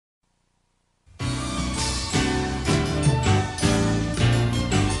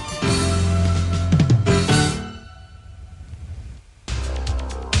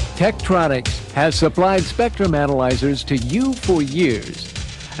Tektronix has supplied spectrum analyzers to you for years.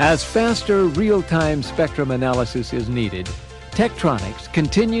 As faster real-time spectrum analysis is needed, Tektronix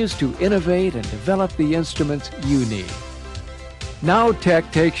continues to innovate and develop the instruments you need. Now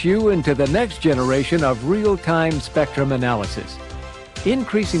Tech takes you into the next generation of real-time spectrum analysis.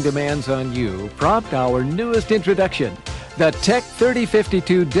 Increasing demands on you prompt our newest introduction, the Tech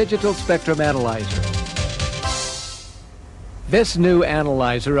 3052 Digital Spectrum Analyzer. This new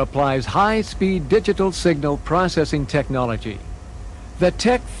analyzer applies high-speed digital signal processing technology. The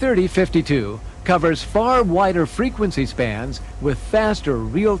Tech 3052 covers far wider frequency spans with faster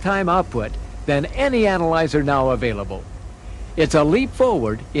real-time output than any analyzer now available. It's a leap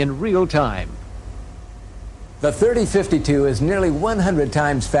forward in real time. The 3052 is nearly 100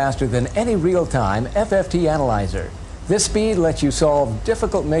 times faster than any real-time FFT analyzer. This speed lets you solve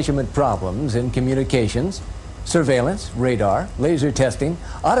difficult measurement problems in communications, surveillance, radar, laser testing,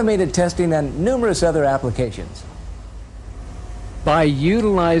 automated testing, and numerous other applications. By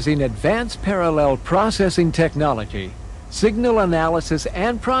utilizing advanced parallel processing technology, signal analysis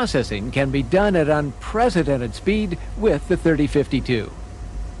and processing can be done at unprecedented speed with the 3052.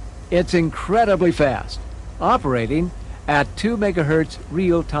 It's incredibly fast, operating at 2 MHz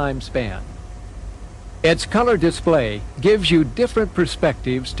real-time span. Its color display gives you different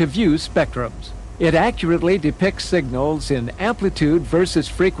perspectives to view spectrums. It accurately depicts signals in amplitude versus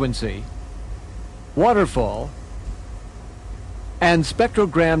frequency, waterfall, and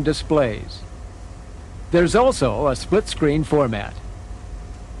spectrogram displays. There's also a split-screen format.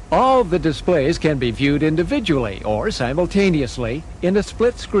 All the displays can be viewed individually or simultaneously in a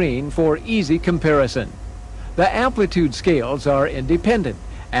split screen for easy comparison. The amplitude scales are independent,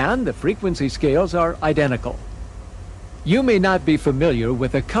 and the frequency scales are identical. You may not be familiar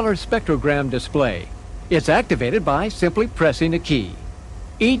with a color spectrogram display. It's activated by simply pressing a key.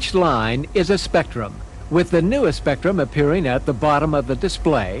 Each line is a spectrum, with the newest spectrum appearing at the bottom of the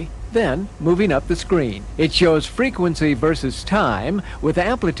display, then moving up the screen. It shows frequency versus time with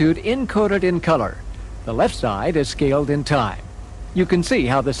amplitude encoded in color. The left side is scaled in time. You can see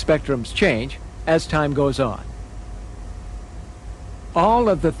how the spectrums change as time goes on. All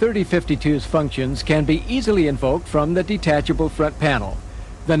of the 3052's functions can be easily invoked from the detachable front panel.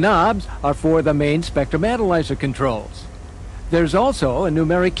 The knobs are for the main spectrum analyzer controls. There's also a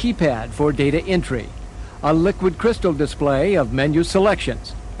numeric keypad for data entry, a liquid crystal display of menu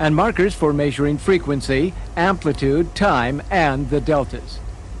selections, and markers for measuring frequency, amplitude, time, and the deltas.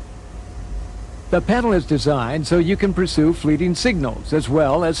 The panel is designed so you can pursue fleeting signals as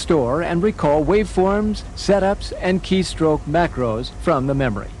well as store and recall waveforms, setups, and keystroke macros from the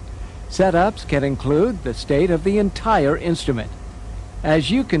memory. Setups can include the state of the entire instrument.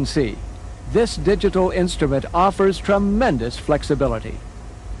 As you can see, this digital instrument offers tremendous flexibility.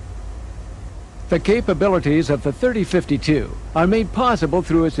 The capabilities of the 3052 are made possible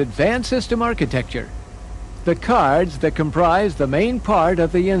through its advanced system architecture. The cards that comprise the main part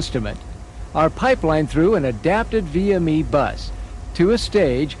of the instrument are pipelined through an adapted VME bus to a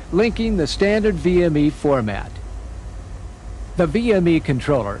stage linking the standard VME format. The VME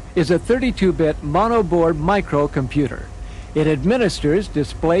controller is a 32-bit monoboard microcomputer. It administers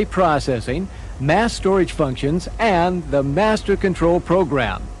display processing, mass storage functions, and the master control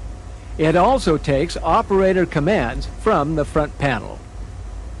program. It also takes operator commands from the front panel.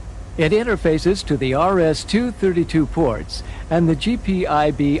 It interfaces to the RS-232 ports and the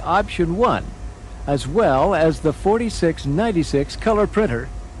GPIB Option 1, as well as the 4696 color printer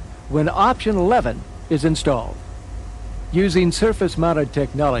when Option 11 is installed. Using surface-mounted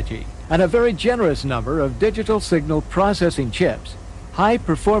technology and a very generous number of digital signal processing chips, high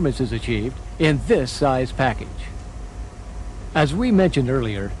performance is achieved in this size package. As we mentioned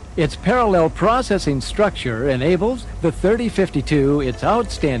earlier, its parallel processing structure enables the 3052 its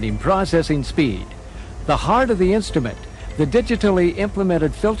outstanding processing speed. The heart of the instrument, the digitally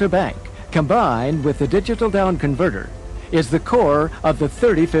implemented filter bank, combined with the digital down converter, is the core of the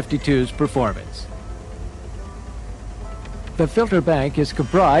 3052's performance. The filter bank is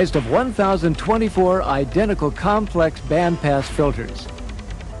comprised of 1,024 identical complex bandpass filters.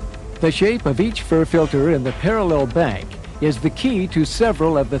 The shape of each FIR filter in the parallel bank is the key to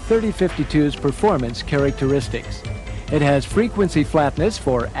several of the 3052's performance characteristics. It has frequency flatness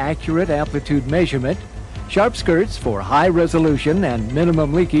for accurate amplitude measurement, sharp skirts for high resolution and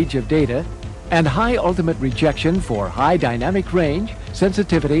minimum leakage of data, and high ultimate rejection for high dynamic range,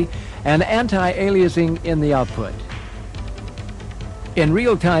 sensitivity, and anti-aliasing in the output. In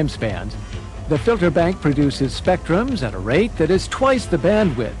real-time spans, the filter bank produces spectrums at a rate that is twice the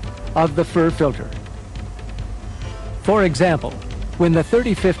bandwidth of the FIR filter. For example, When the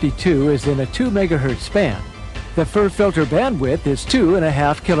 3052 is in a 2 megahertz span, the FIR filter bandwidth is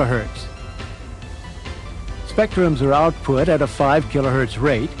 2.5 kilohertz. Spectrums are output at a 5 kilohertz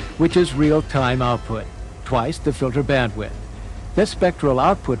rate, which is real-time output, twice the filter bandwidth. This spectral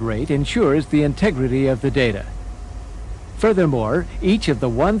output rate ensures the integrity of the data. Furthermore, each of the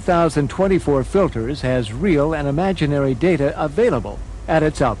 1,024 filters has real and imaginary data available at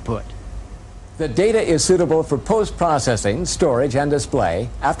its output. The data is suitable for post-processing, storage, and display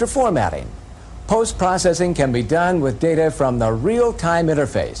after formatting. Post-processing can be done with data from the real-time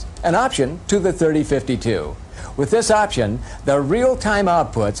interface, an option to the 3052. With this option, the real-time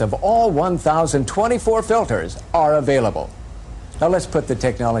outputs of all 1,024 filters are available. Now let's put the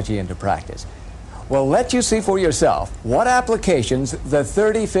technology into practice. We'll let you see for yourself what applications the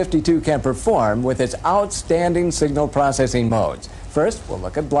 3052 can perform with its outstanding signal processing modes. First, we'll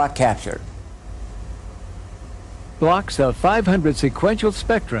look at block capture. Blocks of 500 sequential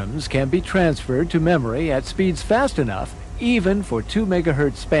spectrums can be transferred to memory at speeds fast enough even for 2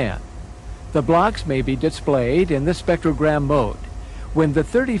 megahertz span. The blocks may be displayed in the spectrogram mode. When the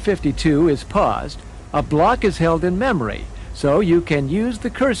 3052 is paused, a block is held in memory, so you can use the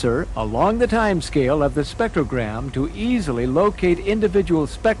cursor along the time scale of the spectrogram to easily locate individual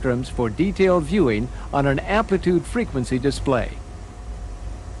spectrums for detailed viewing on an amplitude frequency display.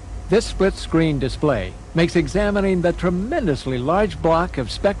 This split-screen display makes examining the tremendously large block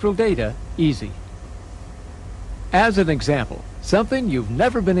of spectral data easy. As an example, something you've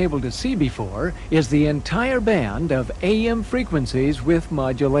never been able to see before is the entire band of AM frequencies with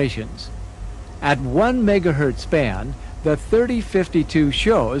modulations. At 1 megahertz span, the 3052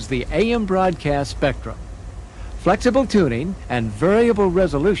 shows the AM broadcast spectrum. Flexible tuning and variable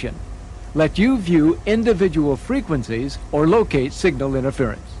resolution let you view individual frequencies or locate signal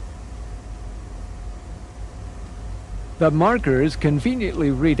interference. The markers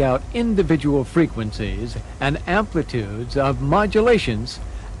conveniently read out individual frequencies and amplitudes of modulations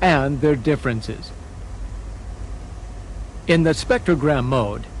and their differences. In the spectrogram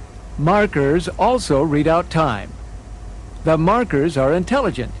mode, markers also read out time. The markers are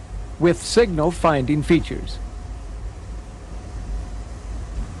intelligent, with signal finding features.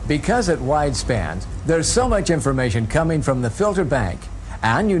 Because at wide spans, there's so much information coming from the filter bank,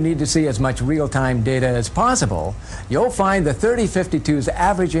 and you need to see as much real-time data as possible, you'll find the 3052's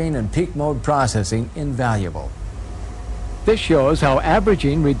averaging and peak mode processing invaluable. This shows how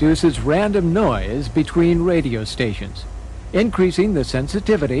averaging reduces random noise between radio stations, increasing the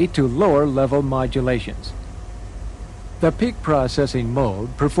sensitivity to lower-level modulations. The peak processing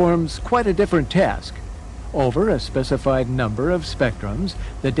mode performs quite a different task. Over a specified number of spectrums,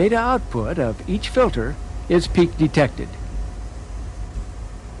 the data output of each filter is peak detected.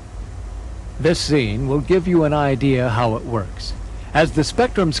 This scene will give you an idea how it works. As the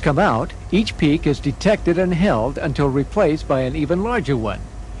spectrums come out, each peak is detected and held until replaced by an even larger one.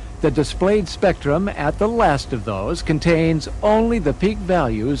 The displayed spectrum at the last of those contains only the peak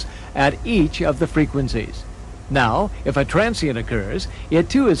values at each of the frequencies. Now, if a transient occurs,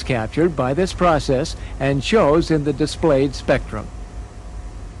 it too is captured by this process and shows in the displayed spectrum.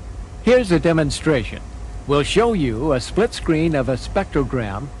 Here's a demonstration. We'll show you a split screen of a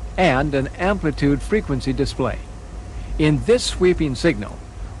spectrogram and an amplitude frequency display. In this sweeping signal,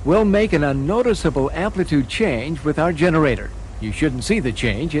 we'll make an unnoticeable amplitude change with our generator. You shouldn't see the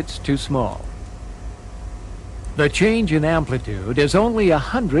change, it's too small. The change in amplitude is only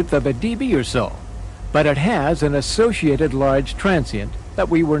 1/100th of a dB or so, but it has an associated large transient that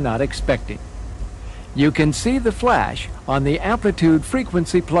we were not expecting. You can see the flash on the amplitude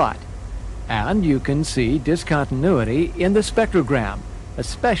frequency plot, and you can see discontinuity in the spectrogram,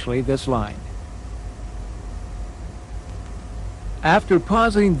 especially this line. After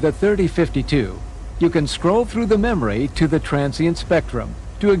pausing the 3052, you can scroll through the memory to the transient spectrum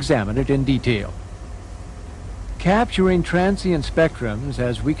to examine it in detail. Capturing transient spectrums,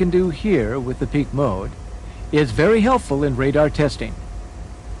 as we can do here with the peak mode, is very helpful in radar testing.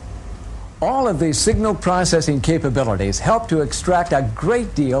 All of these signal processing capabilities help to extract a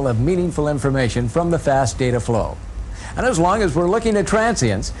great deal of meaningful information from the fast data flow. And as long as we're looking at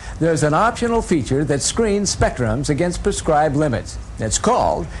transients, there's an optional feature that screens spectrums against prescribed limits. It's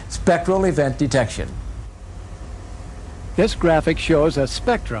called spectral event detection. This graphic shows a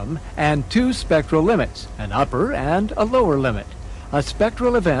spectrum and two spectral limits, an upper and a lower limit. A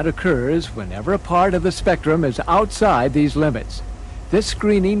spectral event occurs whenever a part of the spectrum is outside these limits. This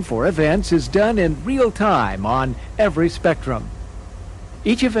screening for events is done in real time on every spectrum.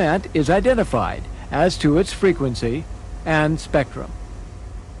 Each event is identified as to its frequency and spectrum.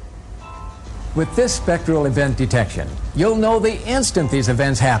 With this spectral event detection, you'll know the instant these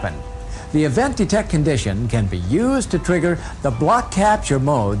events happen. The event detect condition can be used to trigger the block capture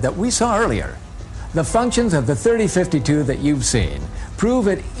mode that we saw earlier. The functions of the 3052 that you've seen prove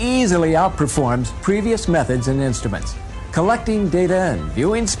it easily outperforms previous methods and instruments. Collecting data and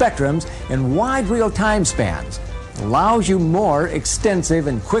viewing spectrums in wide real-time spans allows you more extensive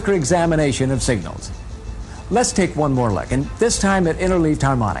and quicker examination of signals. Let's take one more look, and this time at interleaved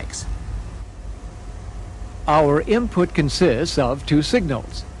harmonics. Our input consists of two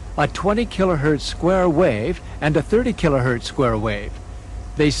signals, a 20 kilohertz square wave and a 30 kilohertz square wave.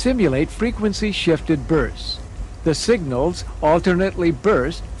 They simulate frequency-shifted bursts. The signals alternately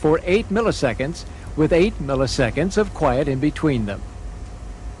burst for 8 milliseconds, with 8 milliseconds of quiet in between them.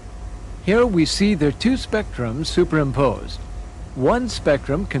 Here we see their two spectrums superimposed. One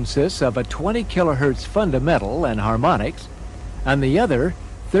spectrum consists of a 20 kilohertz fundamental and harmonics, and the other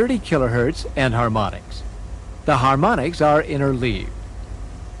 30 kilohertz and harmonics. The harmonics are interleaved.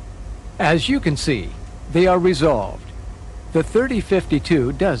 As you can see, they are resolved. The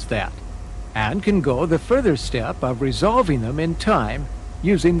 3052 does that, and can go the further step of resolving them in time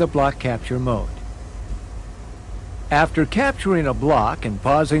using the block capture mode. After capturing a block and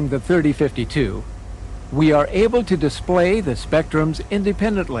pausing the 3052, we are able to display the spectrums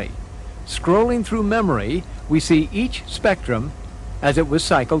independently. Scrolling through memory, we see each spectrum as it was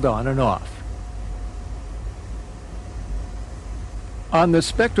cycled on and off. On the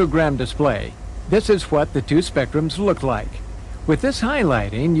spectrogram display, this is what the two spectrums look like. With this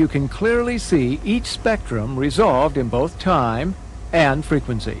highlighting, you can clearly see each spectrum resolved in both time and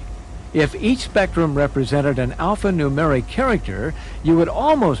frequency. If each spectrum represented an alphanumeric character, you would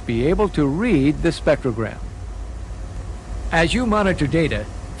almost be able to read the spectrogram. As you monitor data,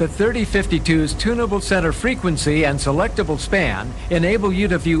 the 3052's tunable center frequency and selectable span enable you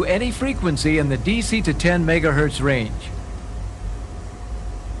to view any frequency in the DC to 10 megahertz range.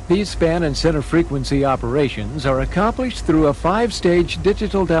 These span and center frequency operations are accomplished through a 5-stage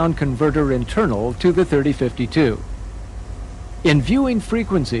digital down converter internal to the 3052. In viewing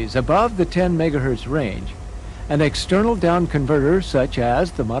frequencies above the 10 megahertz range, an external down converter such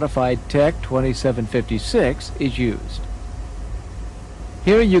as the modified TEC 2756 is used.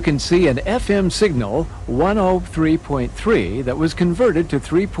 Here you can see an FM signal 103.3 that was converted to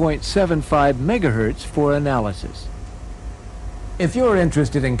 3.75 megahertz for analysis. If you're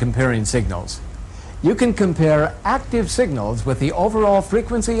interested in comparing signals, you can compare active signals with the overall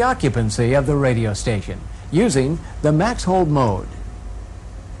frequency occupancy of the radio station using the max hold mode.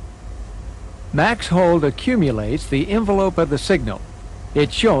 Max hold accumulates the envelope of the signal.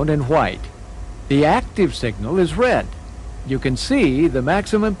 It's shown in white. The active signal is red. You can see the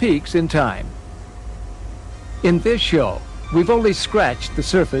maximum peaks in time. In this show, we've only scratched the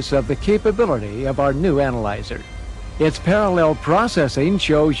surface of the capability of our new analyzer. Its parallel processing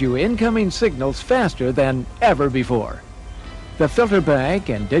shows you incoming signals faster than ever before. The filter bank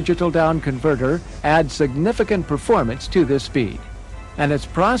and digital down converter add significant performance to this speed, and its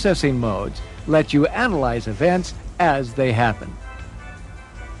processing modes let you analyze events as they happen.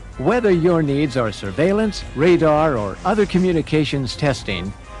 Whether your needs are surveillance, radar, or other communications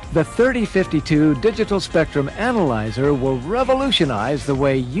testing, the 3052 Digital Spectrum Analyzer will revolutionize the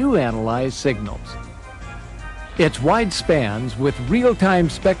way you analyze signals. Its wide spans with real-time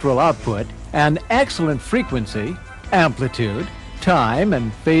spectral output and excellent frequency, amplitude, time,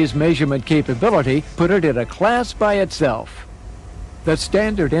 and phase measurement capability put it in a class by itself. The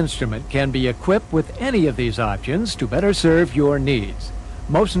standard instrument can be equipped with any of these options to better serve your needs.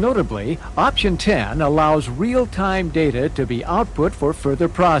 Most notably, Option 10 allows real-time data to be output for further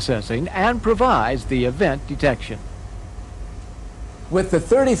processing and provides the event detection. With the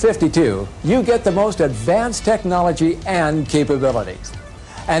 3052, you get the most advanced technology and capabilities.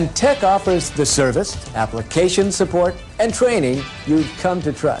 And TEC offers the service, application support, and training you've come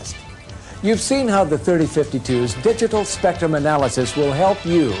to trust. You've seen how the 3052's digital spectrum analysis will help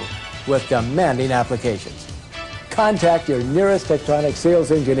you with demanding applications. Contact your nearest Tektronix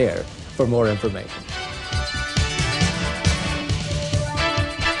sales engineer for more information.